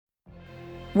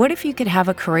What if you could have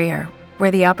a career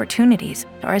where the opportunities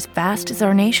are as vast as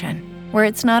our nation, where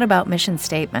it's not about mission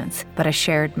statements, but a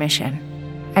shared mission?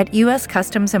 At U.S.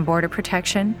 Customs and Border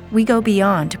Protection, we go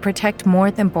beyond to protect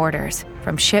more than borders.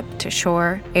 From ship to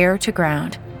shore, air to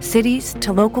ground, cities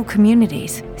to local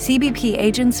communities, CBP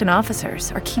agents and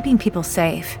officers are keeping people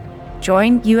safe.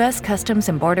 Join U.S. Customs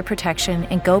and Border Protection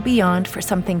and go beyond for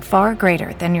something far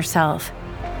greater than yourself.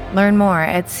 Learn more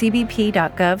at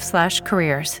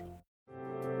cbp.gov/careers.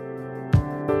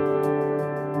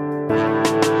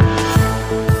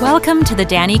 Welcome to the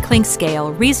Danny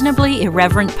Clinkscale Reasonably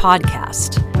Irreverent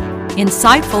podcast.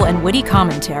 Insightful and witty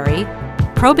commentary,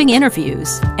 probing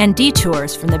interviews, and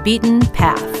detours from the beaten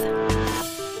path.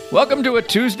 Welcome to a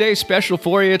Tuesday special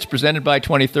for you. It's presented by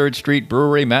 23rd Street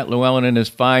Brewery. Matt Llewellyn and his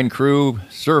fine crew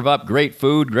serve up great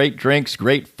food, great drinks,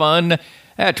 great fun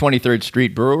at 23rd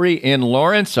Street Brewery in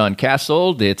Lawrence on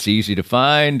Cassold. It's easy to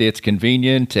find, it's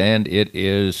convenient, and it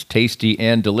is tasty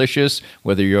and delicious,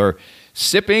 whether you're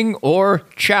sipping or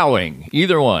chowing.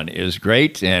 Either one is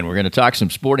great, and we're going to talk some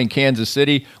Sporting Kansas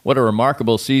City. What a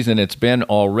remarkable season it's been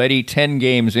already. 10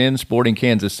 games in, Sporting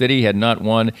Kansas City had not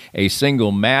won a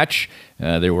single match.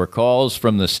 There were calls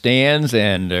from the stands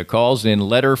and calls in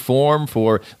letter form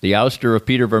for the ouster of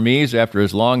Peter Vermes after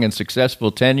his long and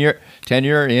successful tenure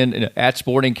at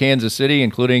Sporting Kansas City,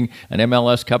 including an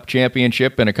MLS Cup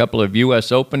championship and a couple of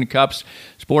U.S. Open Cups.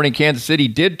 Sporting Kansas City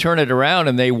did turn it around,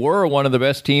 and they were one of the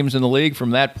best teams in the league from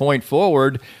that point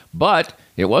forward, but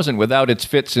it wasn't without its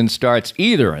fits and starts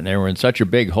either, and they were in such a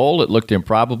big hole it looked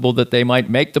improbable that they might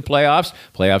make the playoffs.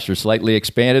 Playoffs are slightly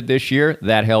expanded this year.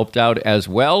 That helped out as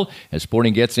well as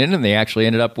Sporting gets in, and they actually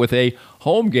ended up with a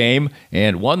home game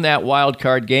and won that wild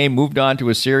card game, moved on to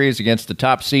a series against the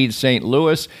top seed St.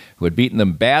 Louis, who had beaten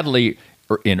them badly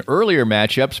in earlier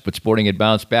matchups, but Sporting had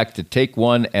bounced back to take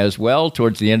one as well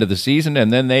towards the end of the season,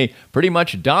 and then they pretty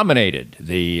much dominated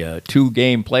the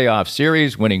two-game playoff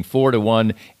series, winning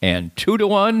 4-1 and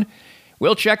 2-1.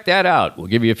 We'll check that out. We'll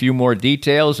give you a few more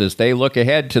details as they look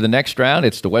ahead to the next round.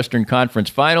 It's the Western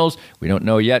Conference Finals. We don't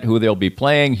know yet who they'll be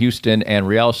playing. Houston and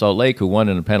Real Salt Lake, who won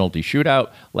in a penalty shootout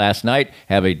last night,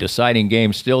 have a deciding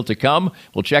game still to come.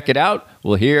 We'll check it out.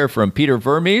 We'll hear from Peter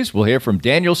Vermes. We'll hear from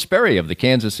Daniel Sperry of the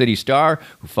Kansas City Star,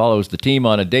 who follows the team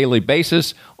on a daily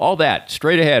basis. All that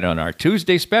straight ahead on our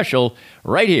Tuesday special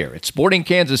right here at Sporting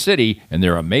Kansas City and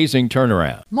their amazing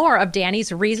turnaround. More of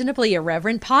Danny's Reasonably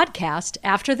Irreverent podcast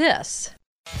after this.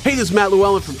 Hey, this is Matt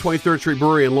Llewellyn from 23rd Street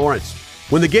Brewery in Lawrence.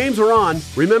 When the games are on,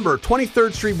 remember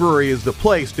 23rd Street Brewery is the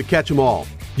place to catch them all.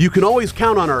 You can always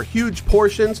count on our huge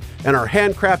portions and our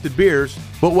handcrafted beers,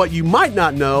 but what you might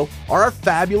not know are our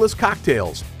fabulous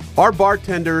cocktails. Our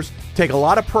bartenders take a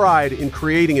lot of pride in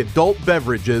creating adult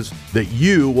beverages that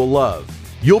you will love.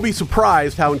 You'll be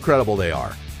surprised how incredible they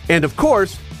are. And of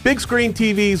course, big screen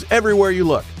TVs everywhere you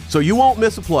look, so you won't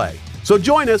miss a play. So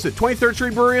join us at 23rd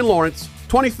Street Brewery in Lawrence,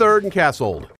 23rd and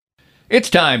Cassold. It's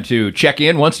time to check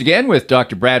in once again with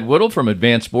Dr. Brad Woodle from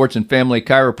Advanced Sports and Family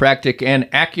Chiropractic and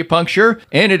Acupuncture.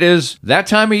 And it is that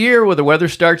time of year where the weather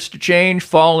starts to change,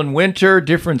 fall and winter,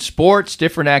 different sports,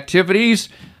 different activities.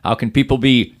 How can people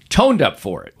be toned up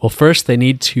for it? Well, first, they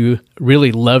need to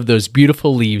really love those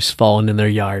beautiful leaves falling in their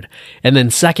yard. And then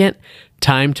second,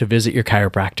 time to visit your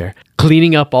chiropractor.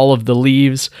 Cleaning up all of the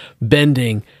leaves,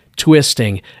 bending,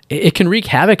 twisting. It can wreak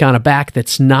havoc on a back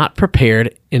that's not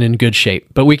prepared and in good shape,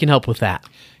 but we can help with that.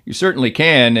 You certainly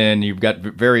can, and you've got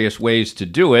various ways to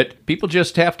do it. People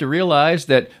just have to realize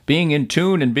that being in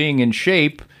tune and being in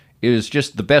shape is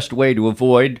just the best way to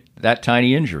avoid that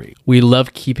tiny injury. We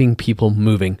love keeping people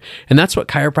moving, and that's what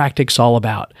chiropractic's all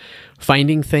about.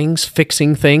 Finding things,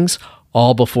 fixing things,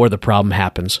 all before the problem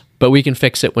happens. But we can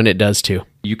fix it when it does too.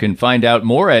 You can find out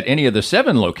more at any of the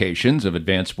 7 locations of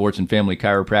Advanced Sports and Family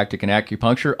Chiropractic and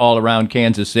Acupuncture all around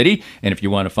Kansas City. And if you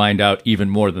want to find out even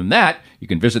more than that, you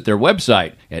can visit their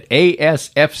website at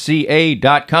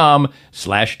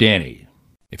asfca.com/Danny.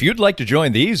 If you'd like to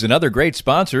join these and other great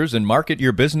sponsors and market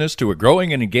your business to a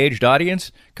growing and engaged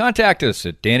audience, contact us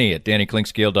at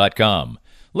danny@dannyclinkscale.com.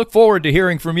 Look forward to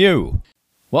hearing from you.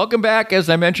 Welcome back. As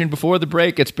I mentioned before the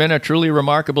break, it's been a truly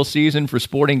remarkable season for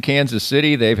Sporting Kansas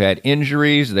City. They've had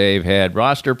injuries, they've had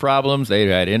roster problems, they've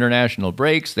had international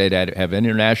breaks, they've have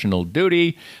international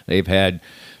duty, they've had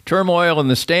turmoil in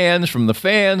the stands from the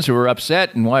fans who are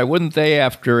upset, and why wouldn't they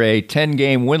after a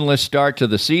 10-game winless start to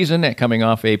the season, coming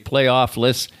off a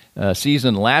playoff-less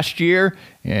season last year.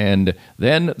 And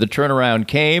then the turnaround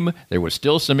came. There was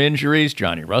still some injuries.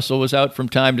 Johnny Russell was out from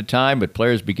time to time, but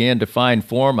players began to find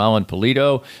form. Alan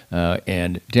Polito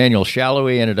and Daniel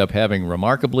Sperry ended up having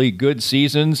remarkably good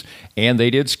seasons, and they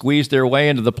did squeeze their way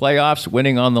into the playoffs,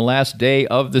 winning on the last day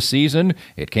of the season.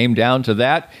 It came down to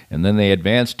that, and then they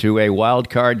advanced to a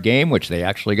wild card game, which they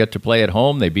actually got to play at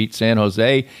home. They beat San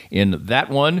Jose in that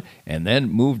one, and then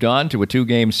moved on to a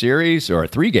 2-game series, or a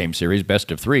 3-game series,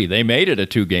 best of 3. They made it a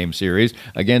 2-game series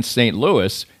against St.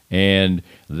 Louis, and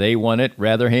they won it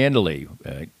rather handily,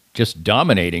 just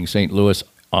dominating St. Louis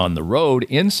on the road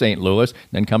in St. Louis,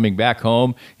 then coming back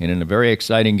home and in a very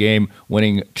exciting game,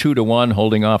 winning 2-1,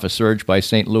 holding off a surge by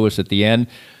St. Louis at the end.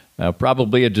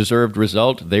 Probably a deserved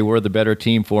result. They were the better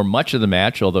team for much of the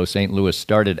match, although St. Louis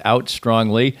started out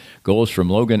strongly. Goals from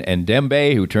Logan and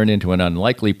Dembe, who turned into an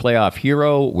unlikely playoff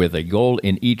hero with a goal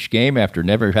in each game after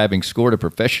never having scored a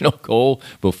professional goal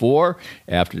before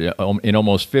in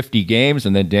almost 50 games.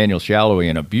 And then Daniel Sperry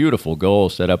in a beautiful goal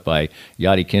set up by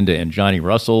Yadi Kinda and Johnny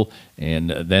Russell.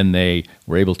 And then they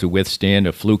were able to withstand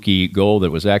a fluky goal that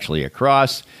was actually a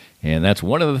cross. And that's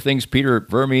one of the things Peter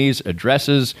Vermes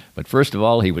addresses. But first of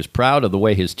all, he was proud of the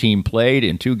way his team played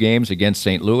in 2 games against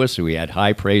St. Louis, who he had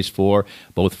high praise for,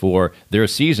 both for their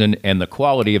season and the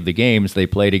quality of the games they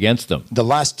played against them. The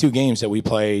last 2 games that we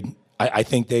played, I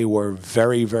think they were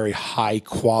very, very high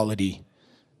quality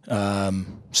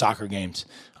soccer games.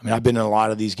 I mean, I've been in a lot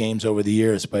of these games over the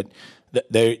years, but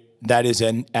that is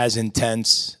as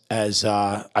intense as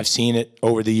I've seen it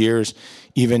over the years.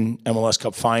 Even MLS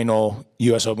Cup final,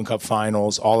 U.S. Open Cup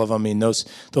finals, all of them. I mean, those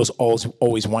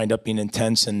always wind up being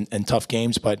intense and tough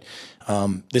games. But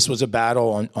this was a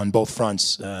battle on both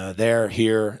fronts, there,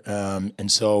 here,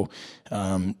 and so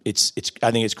it's.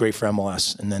 I think it's great for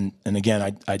MLS. And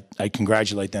again, I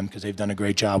congratulate them because they've done a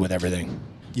great job with everything.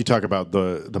 You talk about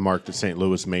the mark that St.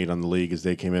 Louis made on the league as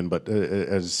they came in, but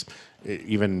as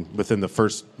even within the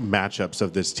first matchups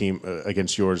of this team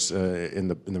against yours in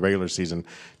the regular season,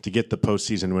 to get the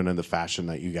postseason win in the fashion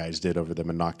that you guys did over them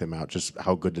and knock them out, just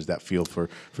how good does that feel for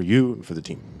you and for the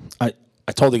team? I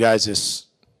told the guys this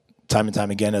time and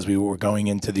time again as we were going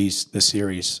into this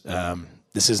series.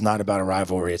 This is not about a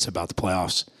rivalry; it's about the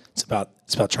playoffs. It's about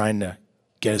trying to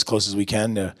get as close as we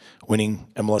can to winning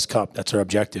MLS Cup. That's our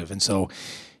objective, and so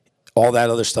all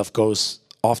that other stuff goes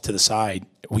off to the side.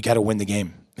 We got to win the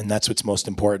game. And that's what's most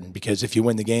important, because if you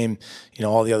win the game,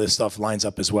 all the other stuff lines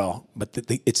up as well. But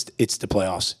it's the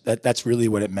playoffs. That's really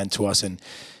what it meant to us. And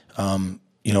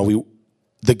the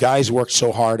guys worked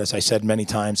so hard, as I said many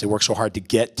times. They worked so hard to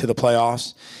get to the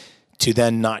playoffs. To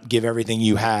then not give everything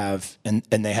you have, and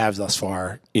they have thus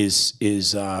far,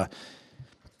 it's a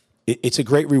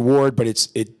great reward. But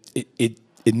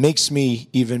it makes me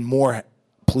even more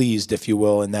pleased, if you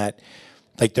will, in that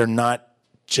they're not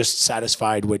just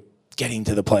satisfied with getting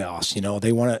to the playoffs.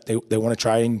 They want to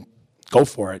try and go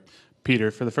for it.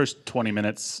 Peter, for the first 20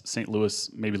 minutes, St.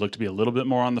 Louis maybe looked to be a little bit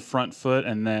more on the front foot,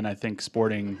 and then I think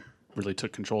Sporting really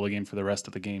took control of the game for the rest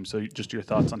of the game. So just your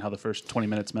thoughts on how the first 20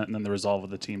 minutes meant, and then the resolve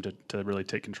of the team to really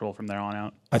take control from there on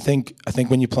out. I think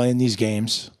when you play in these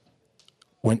games,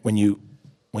 when you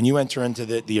enter into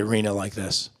the arena like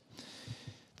this,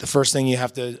 the first thing you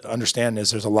have to understand is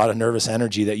there's a lot of nervous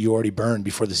energy that you already burned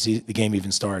before the game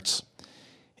even starts.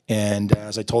 And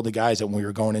as I told the guys that when we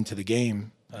were going into the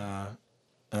game,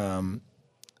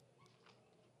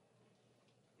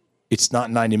 it's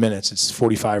not 90 minutes, it's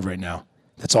 45 right now.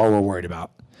 That's all we're worried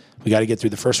about. We got to get through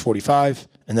the first 45,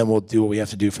 and then we'll do what we have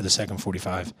to do for the second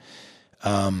 45.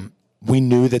 We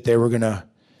knew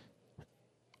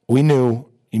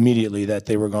immediately that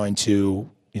they were going to,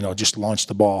 just launch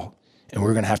the ball. And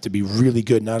we're going to have to be really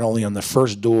good, not only on the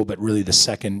first duel, but really the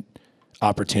second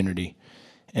opportunity.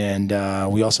 And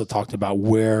we also talked about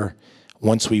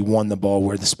once we won the ball,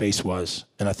 where the space was.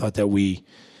 And I thought that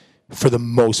for the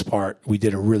most part, we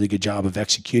did a really good job of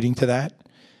executing to that.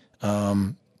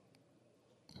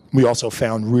 We also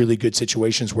found really good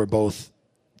situations where both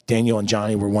Daniel and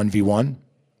Johnny were 1v1.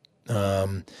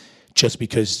 Just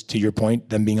because, to your point,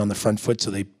 them being on the front foot,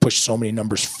 so they pushed so many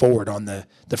numbers forward on the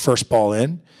first ball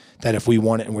in, that if we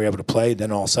won it and we were able to play,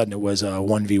 then all of a sudden it was a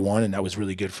 1v1, and that was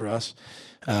really good for us.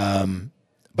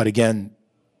 But again,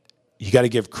 you got to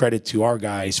give credit to our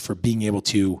guys for being able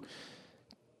to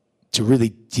really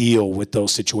deal with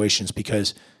those situations,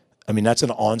 because, that's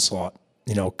an onslaught,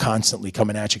 constantly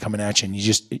coming at you, and you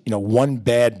just, one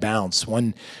bad bounce,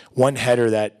 one header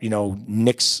that,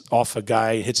 nicks off a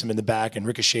guy, hits him in the back and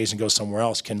ricochets and goes somewhere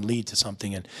else can lead to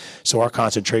something. And so our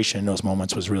concentration in those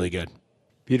moments was really good.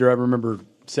 Peter, I remember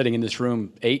sitting in this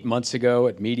room 8 months ago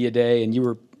at Media Day, and you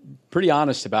were pretty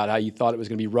honest about how you thought it was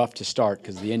going to be rough to start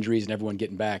because of the injuries and everyone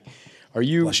getting back. Are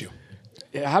you? Bless you.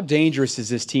 How dangerous is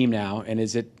this team now? And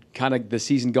is it kind of the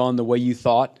season gone the way you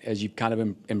thought as you've kind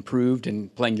of improved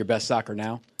and playing your best soccer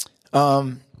now?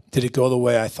 Did it go the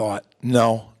way I thought?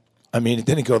 No. I mean, it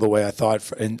didn't go the way I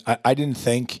thought. And I didn't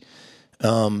think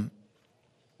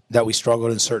that we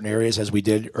struggled in certain areas as we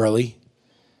did early.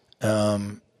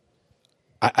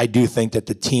 I do think that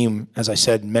the team, as I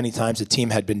said many times, the team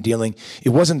had been dealing. It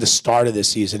wasn't the start of this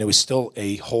season. It was still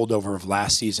a holdover of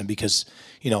last season because,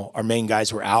 our main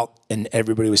guys were out and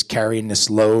everybody was carrying this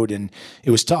load. And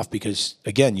it was tough because,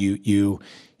 again, you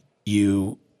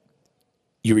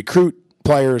recruit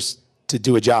players to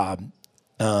do a job.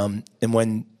 And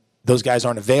when those guys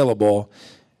aren't available,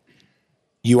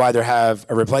 you either have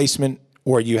a replacement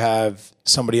or you have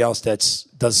somebody else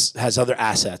has other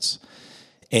assets.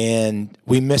 And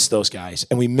we missed those guys.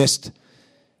 And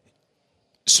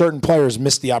certain players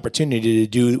missed the opportunity to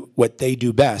do what they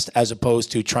do best as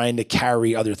opposed to trying to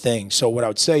carry other things. So what I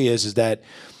would say is that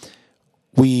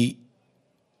we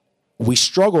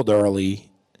struggled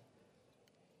early,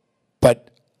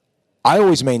 but I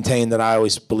always maintain that I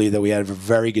always believe that we had a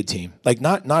very good team. Like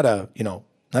not a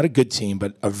good team,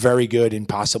 but a very good and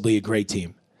possibly a great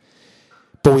team.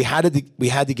 But we had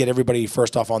to get everybody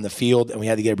first off on the field, and we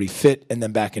had to get everybody fit and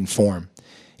then back in form.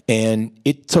 And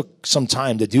it took some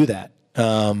time to do that.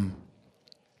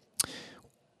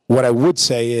 What I would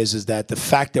say is that the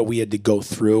fact that we had to go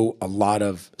through a lot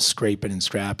of scraping and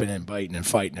scrapping and biting and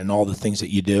fighting and all the things that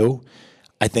you do,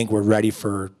 I think we're ready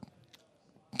for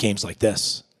games like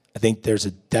this. I think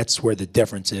that's where the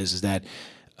difference is that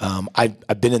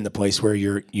I've been in the place where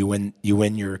you win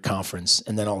your conference,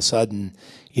 and then all of a sudden,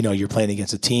 you're playing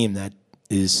against a team that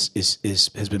has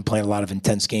been playing a lot of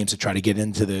intense games to try to get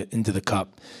into the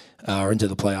cup or into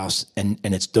the playoffs, and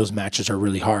those matches are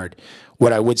really hard.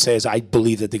 What I would say is I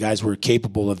believe that the guys were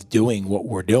capable of doing what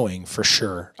we're doing for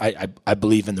sure. I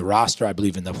believe in the roster, I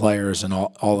believe in the players, and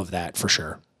all of that for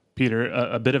sure. Peter,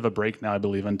 a bit of a break now, I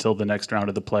believe, until the next round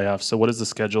of the playoffs. So what does the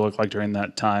schedule look like during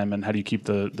that time, and how do you keep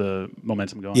the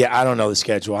momentum going? Yeah, I don't know the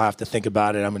schedule. I have to think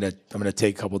about it. I'm gonna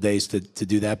take a couple of days to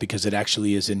do that because it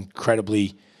actually is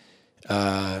incredibly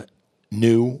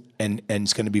new, and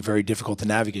it's going to be very difficult to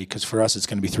navigate because for us it's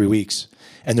going to be 3 weeks.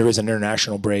 And there is an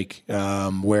international break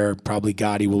where probably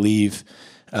Gotti will leave.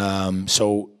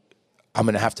 So I'm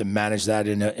going to have to manage that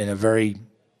in a very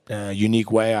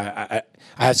unique way. I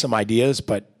have some ideas,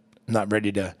 but I'm not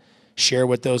ready to share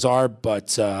what those are.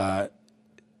 But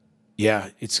yeah,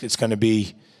 it's going to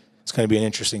be an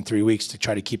interesting 3 weeks to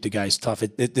try to keep the guys tough.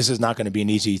 This is not going to be an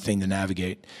easy thing to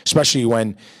navigate, especially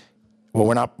when. Well,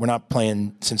 we're not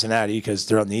playing Cincinnati because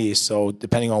they're on the East. So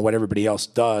depending on what everybody else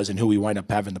does and who we wind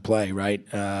up having to play, right?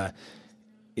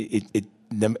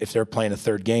 If they're playing a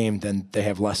third game, then they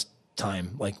have less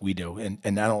time like we do.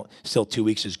 And still 2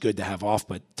 weeks is good to have off,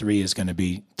 but 3 is going to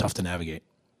be tough to navigate.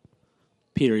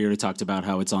 Peter, you already talked about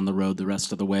how it's on the road the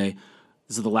rest of the way.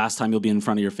 This is the last time you'll be in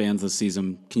front of your fans this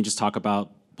season. Can you just talk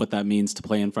about what that means to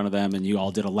play in front of them, and you all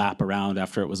did a lap around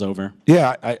after it was over?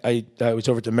 Yeah, I was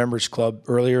over at the Members Club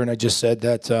earlier, and I just said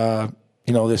that,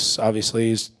 this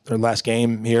obviously is their last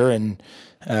game here, and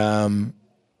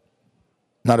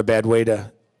not a bad way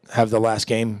to have the last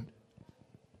game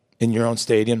in your own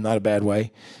stadium, not a bad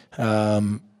way.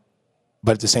 But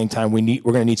at the same time, we're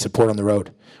going to need support on the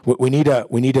road. We need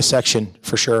a section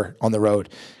for sure on the road.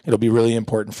 It'll be really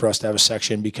important for us to have a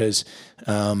section because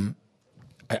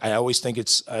I always think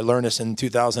I learned this in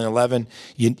 2011.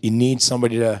 You need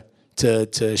somebody to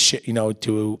share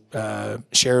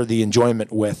the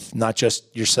enjoyment with, not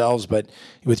just yourselves, but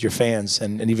with your fans.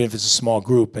 And even if it's a small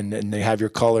group and they have your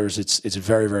colors, it's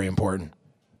very, very important.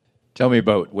 Tell me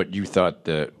about what you thought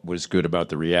was good about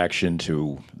the reaction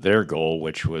to their goal,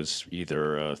 which was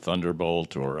either a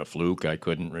thunderbolt or a fluke. I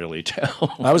couldn't really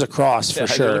tell. That was a cross for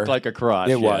sure. It looked like a cross.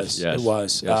 It was. It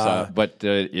was. Yes, but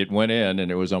it went in, and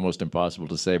it was almost impossible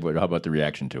to say. But how about the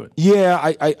reaction to it? Yeah,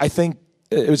 I think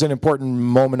it was an important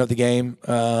moment of the game.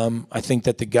 I think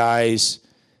that the guys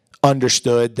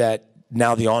understood that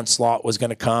now the onslaught was going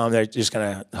to come. They're just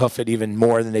going to hoof it even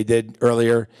more than they did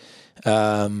earlier.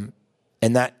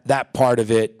 And that part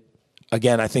of it,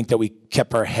 again, I think that we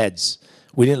kept our heads.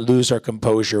 We didn't lose our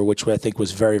composure, which I think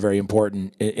was very, very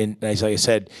important. And as I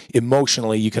said,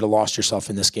 emotionally, you could have lost yourself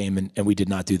in this game, and we did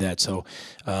not do that. So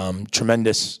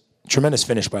tremendous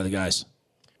finish by the guys.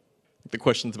 The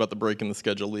questions about the break in the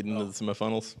schedule leading into the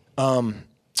semifinals?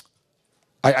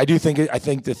 I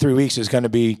think the 3 weeks is going to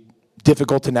be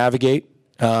difficult to navigate.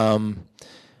 I'm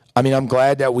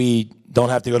glad that we don't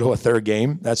have to go to a third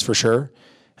game, that's for sure.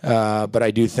 But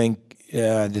I do think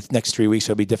the next 3 weeks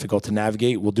will be difficult to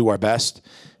navigate. We'll do our best.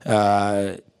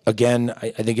 Again,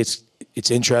 I think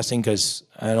it's interesting because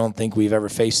I don't think we've ever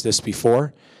faced this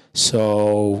before.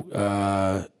 So,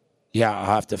 I'll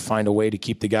have to find a way to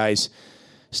keep the guys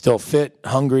still fit,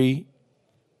 hungry,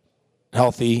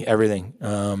 healthy, everything.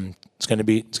 It's going to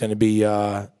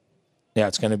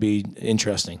be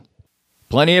interesting.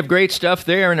 Plenty of great stuff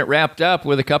there, and it wrapped up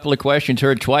with a couple of questions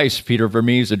heard twice. Peter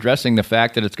Vermes addressing the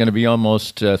fact that it's going to be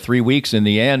almost 3 weeks in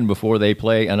the end before they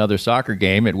play another soccer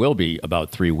game. It will be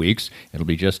about 3 weeks. It'll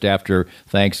be just after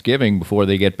Thanksgiving before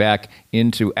they get back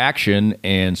into action,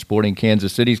 and Sporting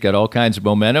Kansas City's got all kinds of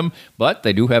momentum, but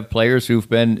they do have players who've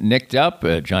been nicked up.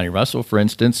 Johnny Russell, for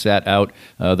instance, sat out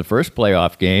the first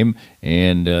playoff game,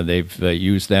 and they've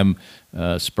used them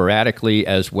sporadically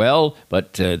as well,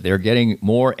 but they're getting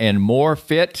more and more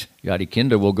fit. Yadi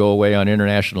Kinda will go away on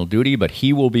international duty, but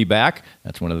he will be back.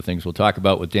 That's one of the things we'll talk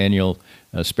about with Daniel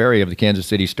Sperry of the Kansas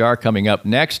City Star coming up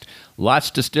next.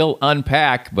 Lots to still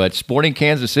unpack, but Sporting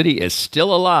Kansas City is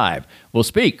still alive. We'll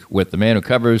speak with the man who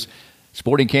covers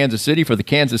Sporting Kansas City for the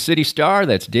Kansas City Star.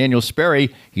 That's Daniel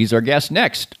Sperry. He's our guest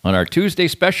next on our Tuesday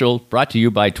special brought to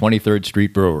you by 23rd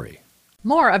Street Brewery.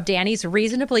 More of Danny's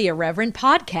Reasonably Irreverent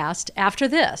podcast after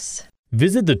this.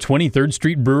 Visit the 23rd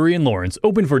Street Brewery in Lawrence,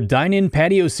 open for dine-in,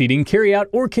 patio seating, carry-out,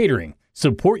 or catering.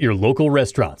 Support your local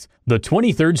restaurants. The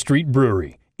 23rd Street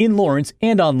Brewery in Lawrence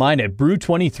and online at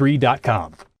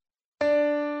brew23.com.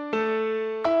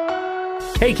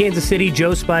 Hey Kansas City,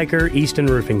 Joe Spiker, Easton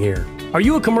Roofing here. Are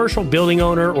you a commercial building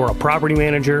owner or a property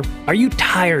manager? Are you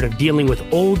tired of dealing with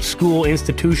old school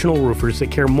institutional roofers that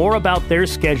care more about their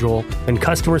schedule than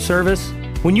customer service?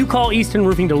 When you call Easton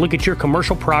Roofing to look at your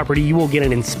commercial property, you will get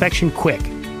an inspection quick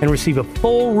and receive a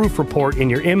full roof report in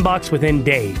your inbox within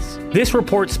days. This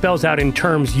report spells out in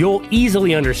terms you'll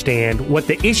easily understand what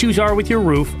the issues are with your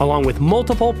roof, along with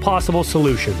multiple possible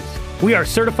solutions. We are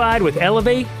certified with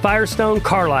Elevate, Firestone,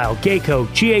 Carlisle, Geico,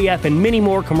 GAF, and many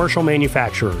more commercial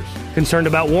manufacturers. Concerned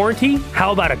about warranty?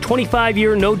 How about a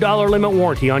 25-year no-dollar limit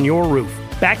warranty on your roof?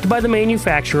 Backed by the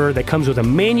manufacturer that comes with a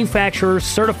manufacturer's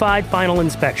certified final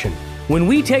inspection. When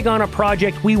we take on a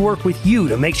project, we work with you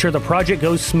to make sure the project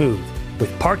goes smooth.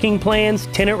 With parking plans,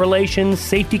 tenant relations,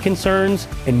 safety concerns,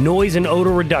 and noise and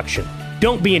odor reduction.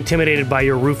 Don't be intimidated by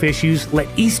your roof issues. Let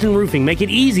Easton Roofing make it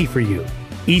easy for you.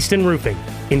 Easton Roofing.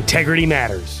 Integrity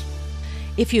matters.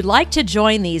 If you'd like to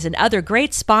join these and other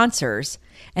great sponsors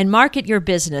and market your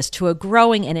business to a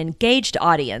growing and engaged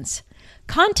audience,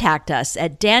 contact us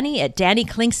at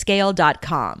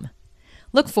danny@dannyclinkscale.com.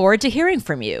 Look forward to hearing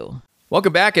from you.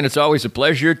 Welcome back, and it's always a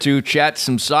pleasure to chat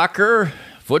some soccer,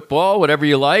 football, whatever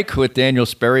you like, with Daniel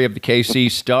Sperry of the KC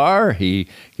Star. He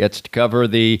gets to cover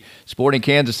the Sporting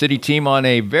Kansas City team on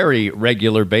a very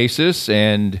regular basis,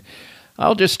 and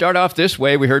I'll just start off this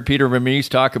way. We heard Peter Vermes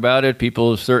talk about it.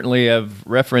 People certainly have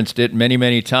referenced it many,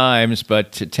 many times,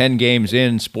 but 10 games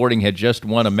in, Sporting had just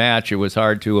won a match. It was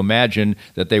hard to imagine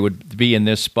that they would be in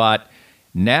this spot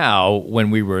now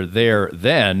when we were there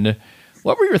then.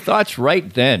 What were your thoughts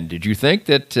right then? Did you think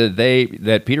that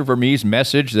that Peter Vermes'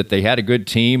 message that they had a good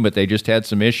team but they just had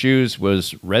some issues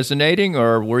was resonating,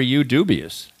 or were you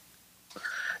dubious?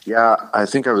 Yeah, I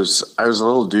think I was a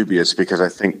little dubious because I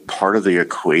think part of the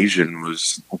equation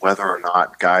was whether or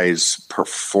not guys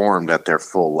performed at their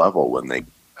full level when they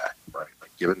came back, right?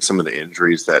 Like, given some of the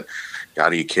injuries that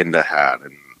Yadi Kinda had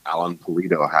and Alan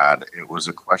Polito had, it was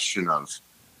a question of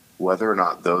whether or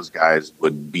not those guys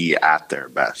would be at their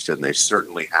best, and they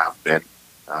certainly have been.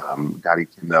 Yadi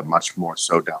Kinda much more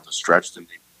so down the stretch than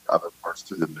the other parts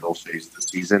through the middle phase of the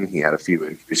season. He had a few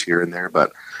injuries here and there,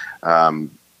 but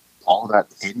all of that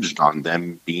hinged on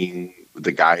them being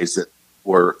the guys that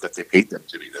they paid them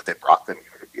to be, that they brought them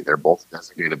here to be. They're both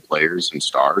designated players and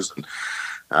stars. And,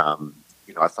 I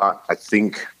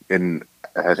think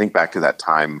back to that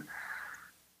time,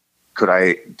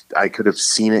 I could have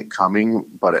seen it coming,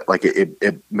 but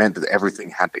it meant that everything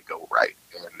had to go right.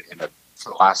 And for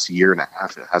the last year and a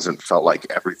half, it hasn't felt like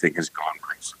everything has gone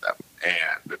right for them.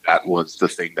 And that was the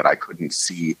thing that I couldn't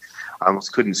see. I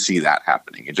almost couldn't see that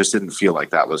happening. It just didn't feel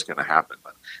like that was going to happen.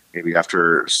 But maybe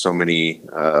after so many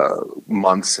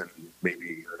months and maybe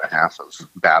a year and a half of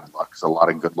bad luck, because a lot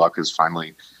of good luck has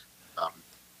finally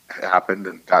happened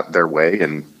and got their way.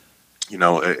 And,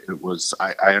 it was,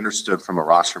 I understood from a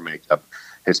roster makeup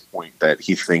his point that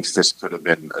he thinks this could have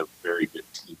been a very good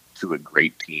team to a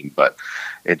great team, but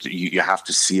you have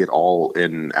to see it all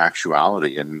in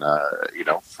actuality. And,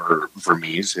 for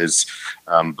Vermes, his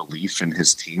belief in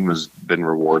his team has been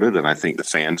rewarded. And I think the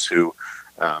fans who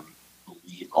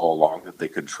believe all along that they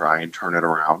could try and turn it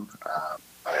around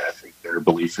I think their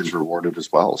belief is rewarded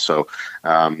as well. So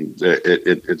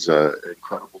it's an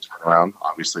incredible turnaround,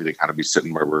 obviously, to kind of be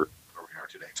sitting where we are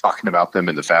today, talking about them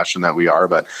in the fashion that we are.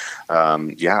 But I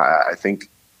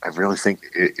really think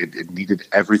it needed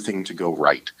everything to go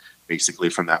right, basically,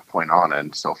 from that point on.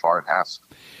 And so far it has.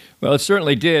 Well, it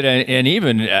certainly did, and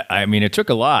even, I mean, it took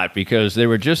a lot because they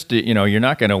were just, you're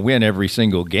not going to win every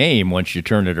single game once you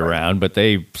turn it around, but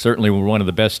they certainly were one of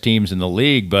the best teams in the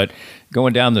league. But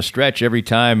going down the stretch, every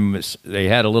time they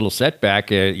had a little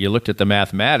setback, you looked at the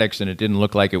mathematics and it didn't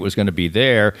look like it was going to be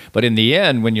there. But in the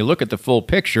end, when you look at the full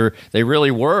picture, they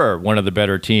really were one of the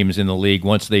better teams in the league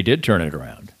once they did turn it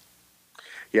around.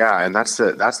 Yeah, and that's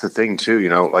the thing too.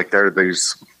 Like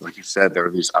there's, like you said, there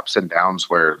are these ups and downs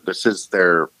where this is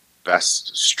their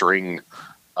best string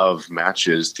of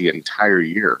matches the entire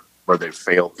year where they've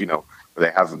failed, where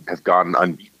they have gone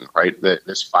unbeaten, right?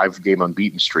 This 5-game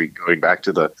unbeaten streak going back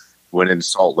to the win in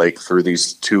Salt Lake through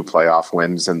these 2 playoff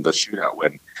wins and the shootout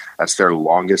win. That's their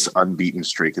longest unbeaten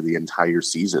streak of the entire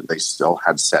season. They still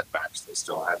had setbacks. They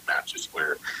still had matches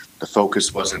where the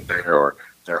focus wasn't there, or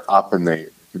they're up and they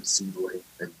concede late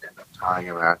and end up tying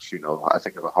a match. I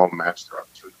think of a home match, they're up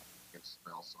 2 against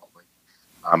Salt Lake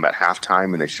at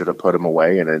halftime, and they should have put them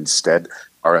away, and instead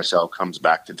RSL comes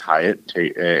back to tie it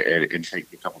and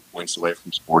take a couple points away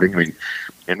from Sporting. I mean,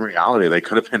 in reality, they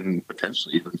could have been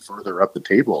potentially even further up the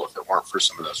table if it weren't for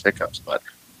some of those hiccups. But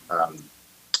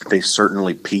they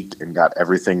certainly peaked and got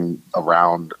everything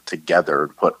around together,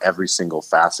 put every single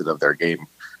facet of their game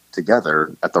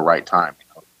together at the right time.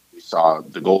 We saw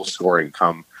the goal scoring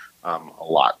come a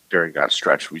lot during that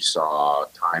stretch. We saw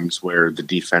times where the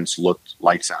defense looked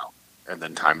lights out, and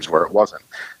then times where it wasn't.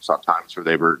 Saw times where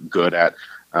they were good at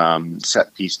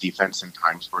set piece defense and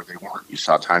times where they weren't. You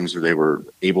saw times where they were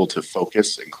able to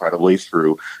focus incredibly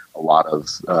through a lot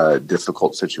of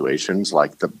difficult situations,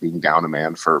 like being down a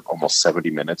man for almost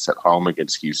 70 minutes at home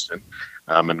against Houston,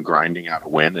 and grinding out a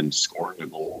win and scoring a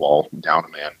goal while down a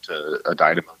man to a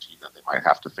Dynamo team that they might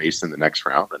have to face in the next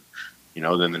round. And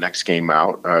then the next game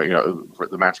out, for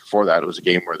the match before that, it was a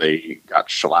game where they got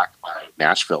shellacked by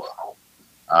Nashville at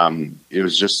home. It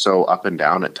was just so up and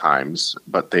down at times,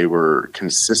 but they were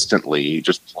consistently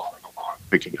just plodding along,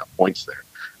 picking up points there.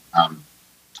 And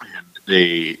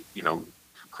they,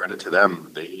 credit to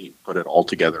them, they put it all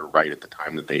together right at the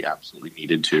time that they absolutely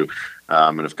needed to,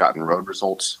 and have gotten road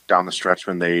results down the stretch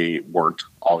when they weren't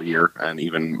all year, and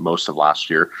even most of last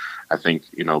year. I think,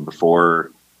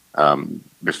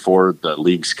 before the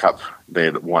Leagues Cup, they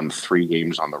had won 3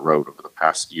 games on the road over the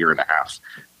past year and a half.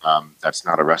 That's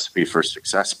not a recipe for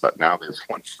success, but now they've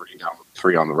won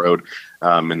 3 on the road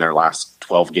in their last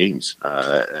 12 games.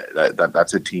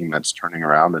 That's a team that's turning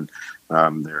around,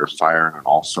 and they're firing on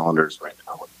all cylinders right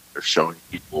now. They're showing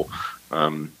people,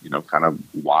 kind of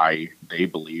why they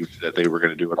believed that they were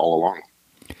going to do it all along.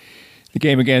 The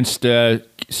game against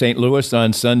St. Louis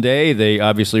on Sunday, they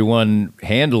obviously won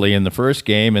handily in the first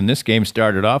game, and this game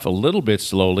started off a little bit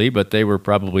slowly, but they were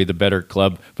probably the better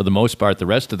club for the most part the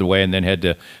rest of the way, and then had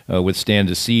to withstand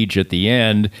a siege at the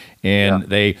end. And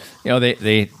they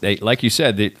like you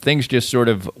said, things just sort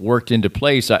of worked into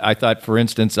place. I thought, for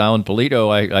instance, Alan Polito,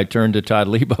 I turned to Todd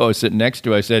Lebo sitting next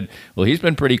to, I said, well, he's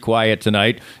been pretty quiet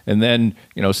tonight. And then,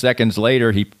 seconds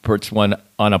later, he puts one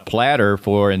on a platter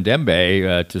for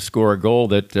Ndembe to score a goal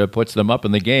that puts them up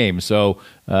in the game. So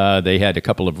they had a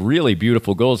couple of really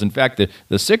beautiful goals. In fact,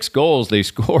 the 6 goals they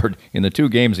scored in the 2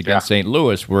 games against St.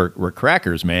 Louis were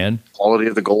crackers, man. Quality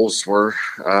of the goals were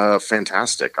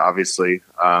fantastic. Obviously,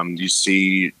 you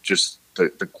see just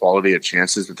the quality of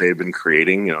chances that they've been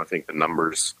creating. I think the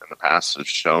numbers in the past have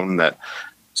shown that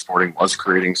Sporting was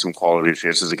creating some quality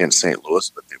chances against St.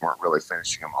 Louis, but they weren't really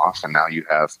finishing them off. And now you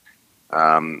have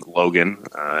Logan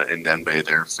and Ndembe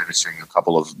there finishing a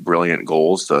couple of brilliant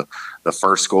goals. The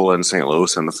first goal in St.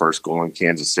 Louis and the first goal in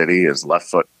Kansas City, his left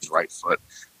foot, his right foot.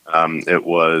 It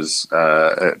was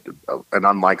an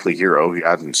unlikely hero. He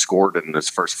hadn't scored in his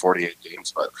first 48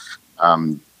 games, but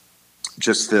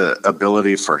just the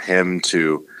ability for him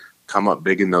to come up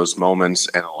big in those moments,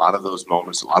 and a lot of those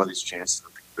moments, a lot of these chances that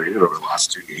they created over the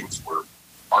last 2 games were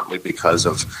partly because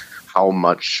of how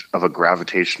much of a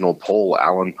gravitational pull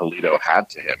Alan Polito had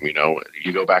to him.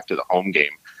 You go back to the home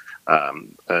game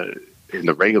in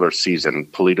the regular season,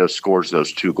 Polito scores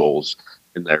those 2 goals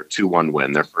in their 2-1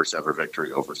 win, their first ever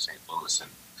victory over St. Louis.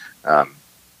 And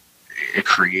it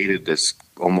created this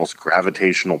almost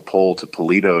gravitational pull to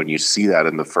Polito, and you see that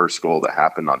in the first goal that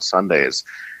happened on Sunday as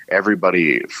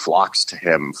everybody flocks to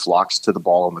him, flocks to the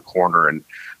ball in the corner, and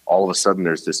all of a sudden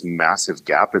there's this massive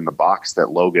gap in the box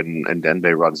that Logan and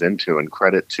Ndembe runs into, and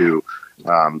credit to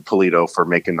Polito for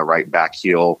making the right back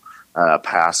heel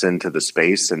pass into the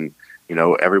space, and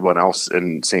everyone else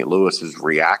in St. Louis is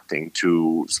reacting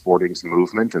to Sporting's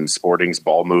movement and Sporting's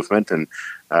ball movement, and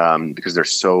because they're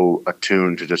so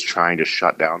attuned to just trying to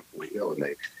shut down Leo, and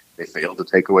they failed to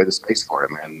take away the space for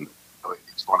him. And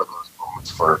it's one of those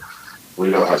moments where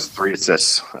Leo has 3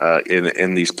 assists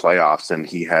in these playoffs, and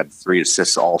he had 3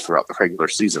 assists all throughout the regular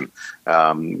season.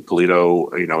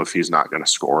 Polito, if he's not going to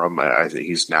score them, I think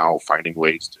he's now finding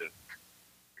ways to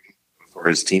for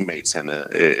his teammates, and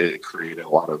it created a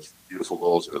lot of beautiful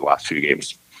goals over the last few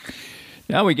games.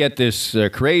 Now we get this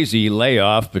crazy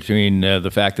layoff between the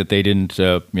fact that they didn't,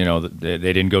 they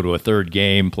didn't go to a third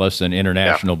game plus an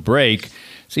international break.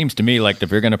 Seems to me like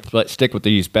if you're going to stick with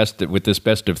this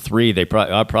best of 3, they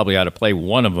probably ought to play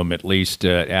one of them at least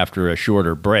after a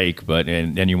shorter break. But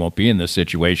and then you won't be in this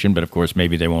situation. But of course,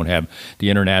 maybe they won't have the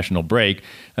international break.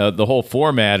 The whole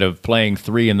format of playing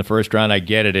 3 in the first round, I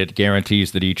get it. It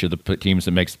guarantees that each of the teams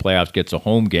that makes the playoffs gets a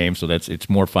home game, so it's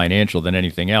more financial than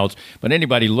anything else. But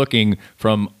anybody looking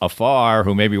from afar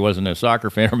who maybe wasn't a soccer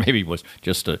fan or maybe was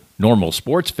just a normal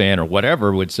sports fan or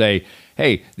whatever would say,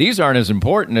 hey, these aren't as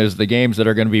important as the games that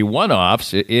are going to be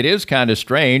one-offs. It is kind of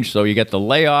strange. So you get the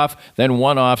layoff, then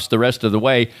one-offs the rest of the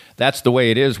way. That's the way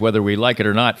it is, whether we like it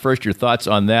or not. First, your thoughts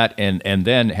on that, and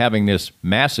then having this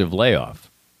massive layoff.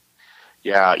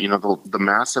 Yeah, the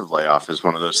massive layoff is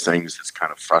one of those things that's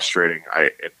kind of frustrating.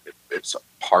 It's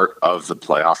part of the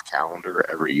playoff calendar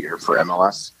every year for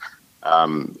MLS.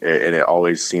 And it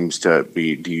always seems to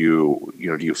be, do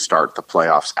you start the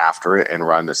playoffs after it and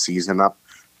run the season up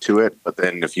to it? But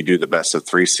then if you do the best of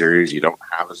 3 series, you don't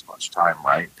have as much time,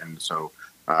 right? And so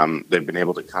they've been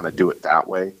able to kind of do it that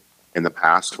way in the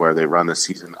past, where they run the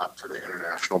season up to the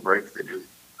international break. They do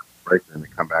the break, and then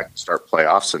they come back and start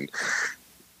playoffs, and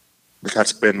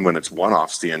that's been when it's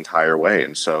one-offs the entire way.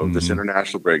 And so this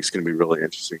international break is going to be really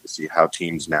interesting to see how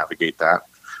teams navigate that,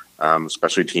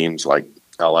 especially teams like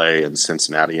LA and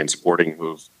Cincinnati and Sporting,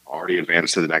 who've already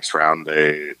advanced to the next round.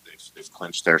 They've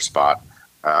clinched their spot.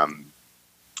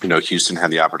 Houston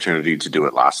had the opportunity to do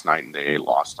it last night, and they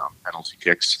lost on penalty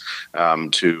kicks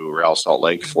to Real Salt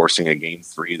Lake, forcing a game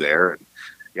 3 there. And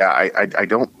yeah, I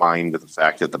don't mind the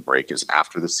fact that the break is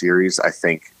after the series. I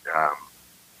think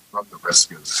run the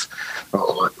risk of,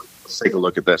 let's take a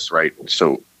look at this, right?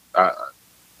 So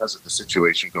because of the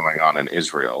situation going on in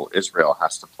Israel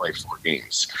has to play 4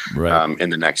 games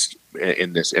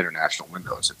in this international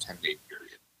window. It's a 10-day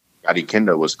period. Gadi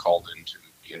Kinda was called into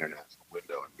the international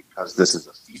window, and because this is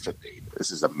a FIFA date,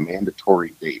 this is a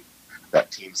mandatory date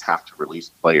that teams have to release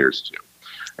players to.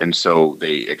 And so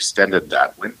they extended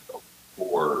that window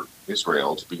for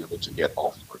Israel to be able to get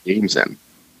all 4 games in.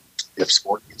 If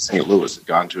Sporting in St. Louis had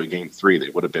gone to a game 3, they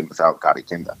would have been without Gadi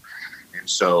Kinda. And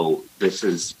so this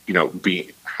is,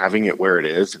 having it where it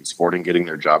is and Sporting getting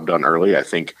their job done early, I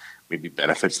think maybe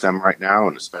benefits them right now.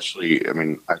 And especially,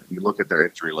 you look at their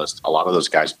injury list, a lot of those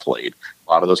guys played.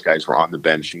 A lot of those guys were on the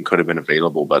bench and could have been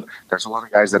available, but there's a lot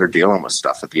of guys that are dealing with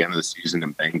stuff at the end of the season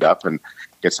and banged up, and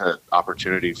gets an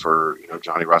opportunity for,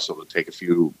 Johnny Russell to take a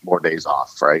few more days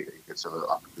off, right? He gets an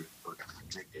opportunity for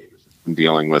Jake Davis, who's been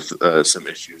dealing with some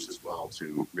issues as well,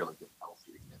 to really get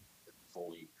healthy and get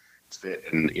fully fit.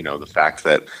 And, the fact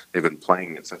that they've been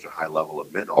playing at such a high level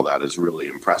amid all that is really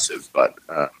impressive. But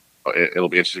it'll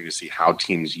be interesting to see how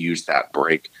teams use that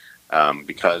break,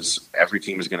 because every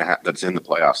team is going to have, that's in the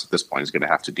playoffs at this point, is going to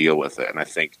have to deal with it. And I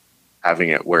think having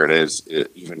it where it is,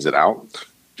 it evens it out.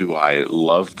 Do I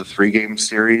love the 3-game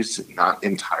series? Not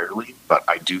entirely, but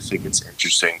I do think it's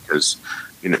interesting because,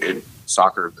 in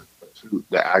soccer,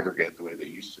 the aggregate, the way they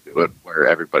used to do it, where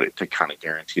everybody, to kind of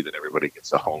guarantee that everybody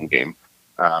gets a home game.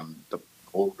 The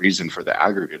whole reason for the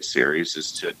aggregate series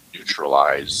is to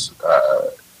neutralize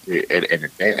an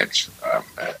advantage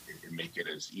and make it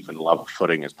as even level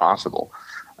footing as possible.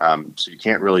 So you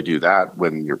can't really do that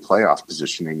when your playoff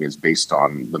positioning is based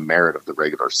on the merit of the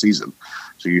regular season.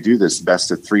 So you do this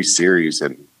best of 3 series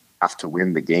and have to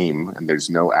win the game, and there's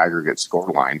no aggregate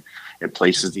scoreline. It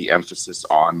places the emphasis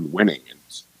on winning. And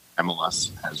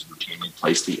MLS has routinely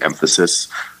placed the emphasis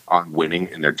on winning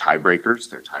in their tiebreakers.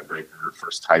 Their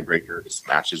first tiebreaker is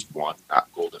matches won, not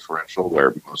goal differential,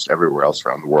 where most everywhere else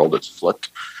around the world it's flipped.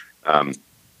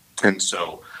 And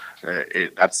so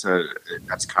that's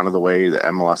kind of the way the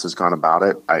MLS has gone about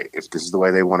it. If this is the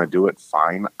way they want to do it,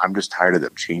 fine. I'm just tired of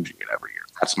them changing it every year.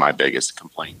 That's my biggest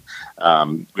complaint.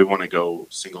 We want to go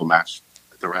single match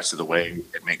the rest of the way.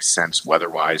 It makes sense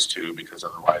weather-wise too, because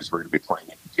otherwise we're going to be playing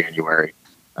in January.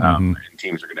 And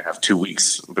teams are going to have 2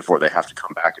 weeks before they have to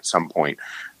come back at some point.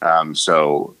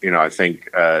 So, I think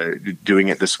doing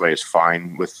it this way is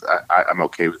fine. I'm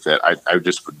okay with it. I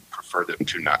just would prefer prefer them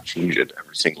to not change it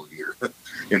every single year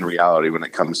in reality when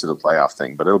it comes to the playoff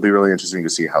thing. But it'll be really interesting to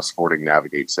see how Sporting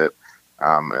navigates it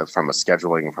from a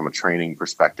scheduling, from a training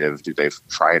perspective. Do they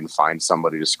try and find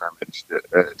somebody to scrimmage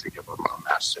to give them a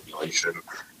match simulation?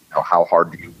 How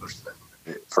hard do you push them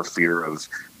for fear of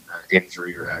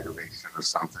injury or aggravation or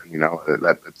something?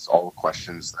 That's all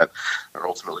questions that are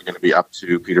ultimately going to be up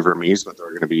to Peter Vermes, but there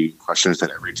are going to be questions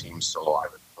that every team still alive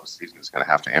in the postseason is going to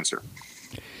have to answer.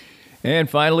 And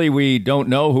finally, we don't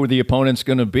know who the opponent's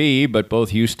going to be, but both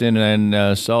Houston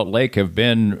and Salt Lake have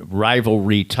been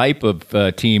rivalry type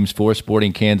of teams for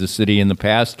Sporting Kansas City in the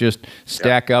past. Just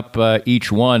stack up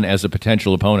each one as a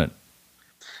potential opponent.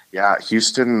 Yeah,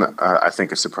 Houston, I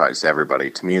think, a surprise to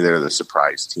everybody. To me, they're the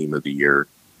surprise team of the year,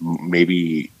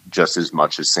 maybe just as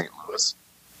much as St. Louis.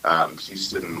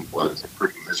 Houston was a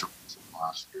pretty miserable team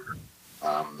last year.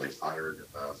 They fired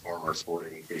former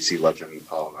Sporting KC legend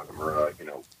Paul Nagamura,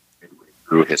 midway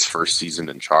through his first season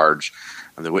in charge.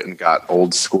 And they went and got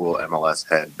old school MLS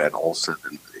head Ben Olsen,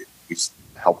 and he's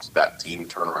helped that team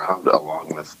turn around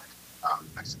along with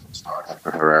Mexican star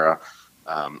Hector Herrera.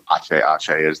 Ache,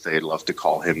 as they love to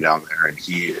call him down there, and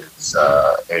he is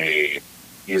a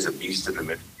beast in the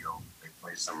midfield. They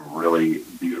play some really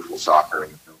beautiful soccer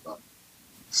in the build-up.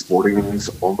 Sporting's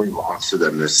only loss to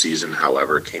them this season,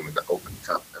 however, came in the Open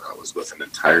Cup, and I was with an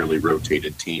entirely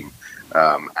rotated team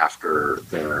after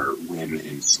their win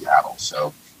in Seattle.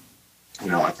 So,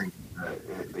 I think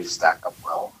they stack up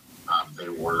well. They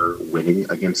were winning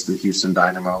against the Houston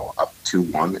Dynamo up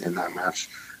 2-1 in that match.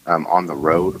 On the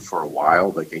road for a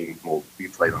while. The game will be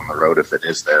played on the road if it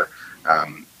is there.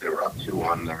 They were up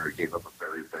 2-1. They gave up a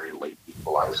very, very late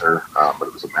equalizer, but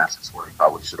it was a massive score. They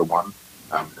probably should have won.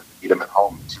 They beat them at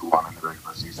home 2-1 in the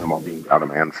regular season while being down a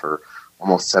man for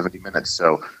almost 70 minutes.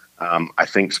 So I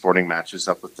think Sporting matches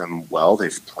up with them well.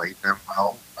 They've played them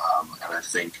well, and I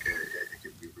think it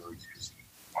could be really juicy,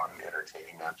 fun,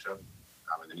 entertaining matchup.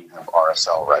 And then you have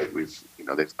RSL, right?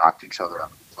 They've knocked each other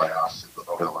out of the playoffs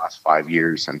over the last 5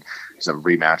 years, and it's a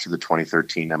rematch of the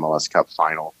 2013 MLS Cup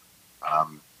final.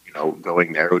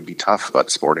 Going there would be tough, but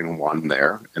Sporting won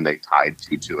there, and they tied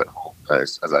 2-2 at home,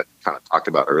 as I kind of talked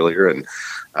about earlier. And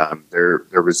they're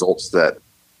results that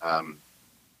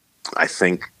I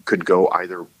think could go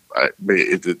either.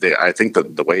 I think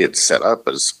the way it's set up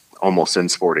is almost in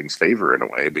Sporting's favor in a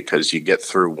way, because you get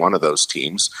through one of those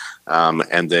teams,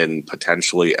 and then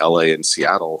potentially LA and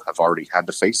Seattle have already had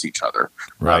to face each other,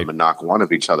 right, and knock one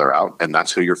of each other out, and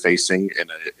that's who you're facing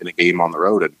in a game on the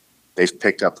road. And they've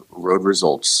picked up road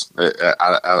results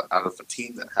out of a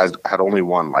team that has had only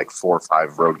won like 4 or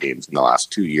 5 road games in the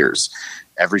last 2 years.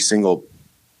 Every single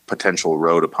potential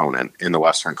road opponent in the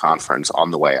Western Conference on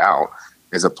the way out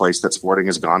is a place that Sporting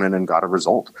has gone in and got a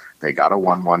result. They got a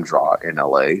 1-1 draw in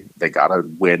LA. They got a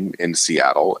win in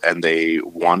Seattle, and they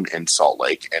won in Salt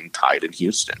Lake and tied in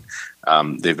Houston.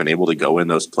 They've been able to go in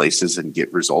those places and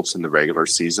get results in the regular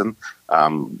season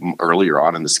earlier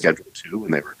on in the schedule too,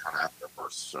 and they were kind of at their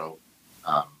worst. So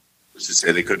let's just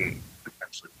say they couldn't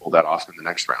potentially pull that off in the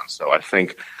next round. So I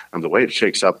think the way it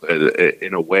shakes up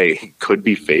in a way could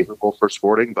be favorable for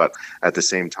Sporting, but at the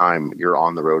same time, you're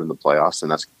on the road in the playoffs, and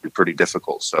that's going to be pretty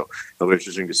difficult. So it'll be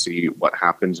interesting to see what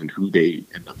happens and who they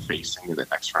end up facing in the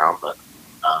next round. But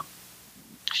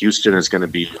Houston is going to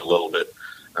be a little bit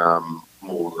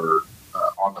more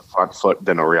on the front foot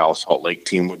than a Real Salt Lake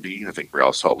team would be. I think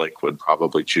Real Salt Lake would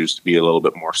probably choose to be a little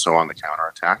bit more so on the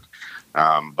counterattack.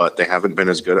 But they haven't been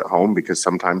as good at home because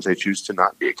sometimes they choose to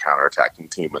not be a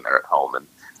counterattacking team when they're at home, and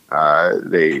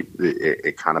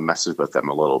it kind of messes with them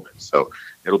a little bit. So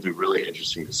it'll be really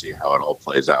interesting to see how it all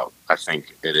plays out. I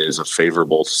think it is a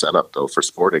favorable setup, though, for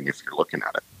Sporting if you're looking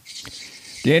at it.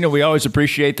 Daniel, we always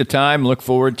appreciate the time. Look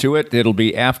forward to it. It'll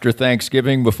be after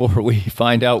Thanksgiving before we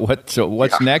find out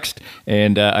what's next,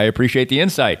 and I appreciate the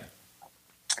insight.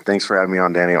 Thanks for having me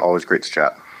on, Danny. Always great to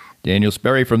chat. Daniel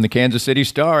Sperry from the Kansas City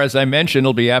Star. As I mentioned,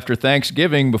 it'll be after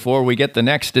Thanksgiving before we get the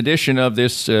next edition of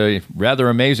this rather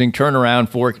amazing turnaround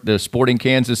for the Sporting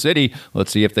Kansas City.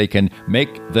 Let's see if they can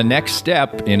make the next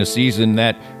step in a season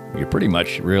that you pretty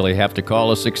much really have to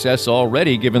call a success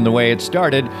already, given the way it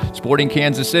started. Sporting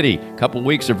Kansas City, a couple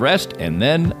weeks of rest, and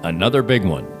then another big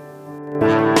one.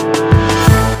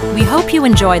 We hope you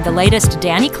enjoyed the latest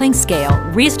Danny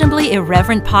Klingscale Reasonably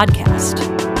Irreverent podcast.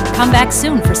 Come back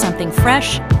soon for something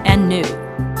fresh and new.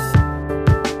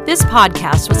 This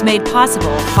podcast was made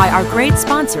possible by our great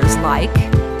sponsors like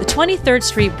the 23rd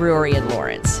Street Brewery in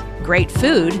Lawrence, great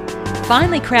food,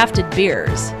 finely crafted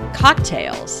beers,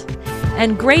 cocktails,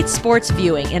 and great sports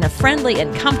viewing in a friendly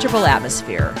and comfortable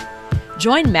atmosphere.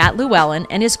 Join Matt Llewellyn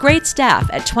and his great staff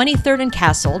at 23rd and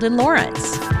Castle in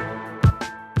Lawrence.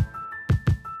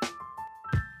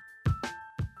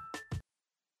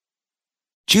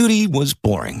 Judy was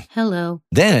boring. Hello.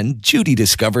 Then Judy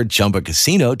discovered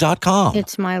ChumbaCasino.com.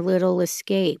 It's my little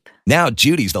escape. Now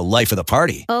Judy's the life of the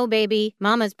party. Oh, baby,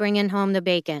 mama's bringing home the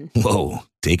bacon. Whoa,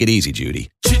 take it easy, Judy.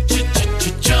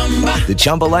 The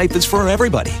Chumba life is for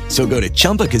everybody. So go to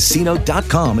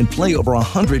ChumbaCasino.com and play over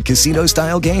 100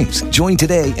 casino-style games. Join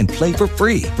today and play for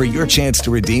free for your chance to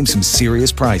redeem some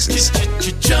serious prizes.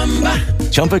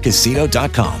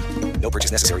 ChumbaCasino.com. No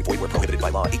purchase necessary. Void where prohibited by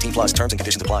law. 18 plus terms and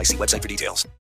conditions apply. See website for details.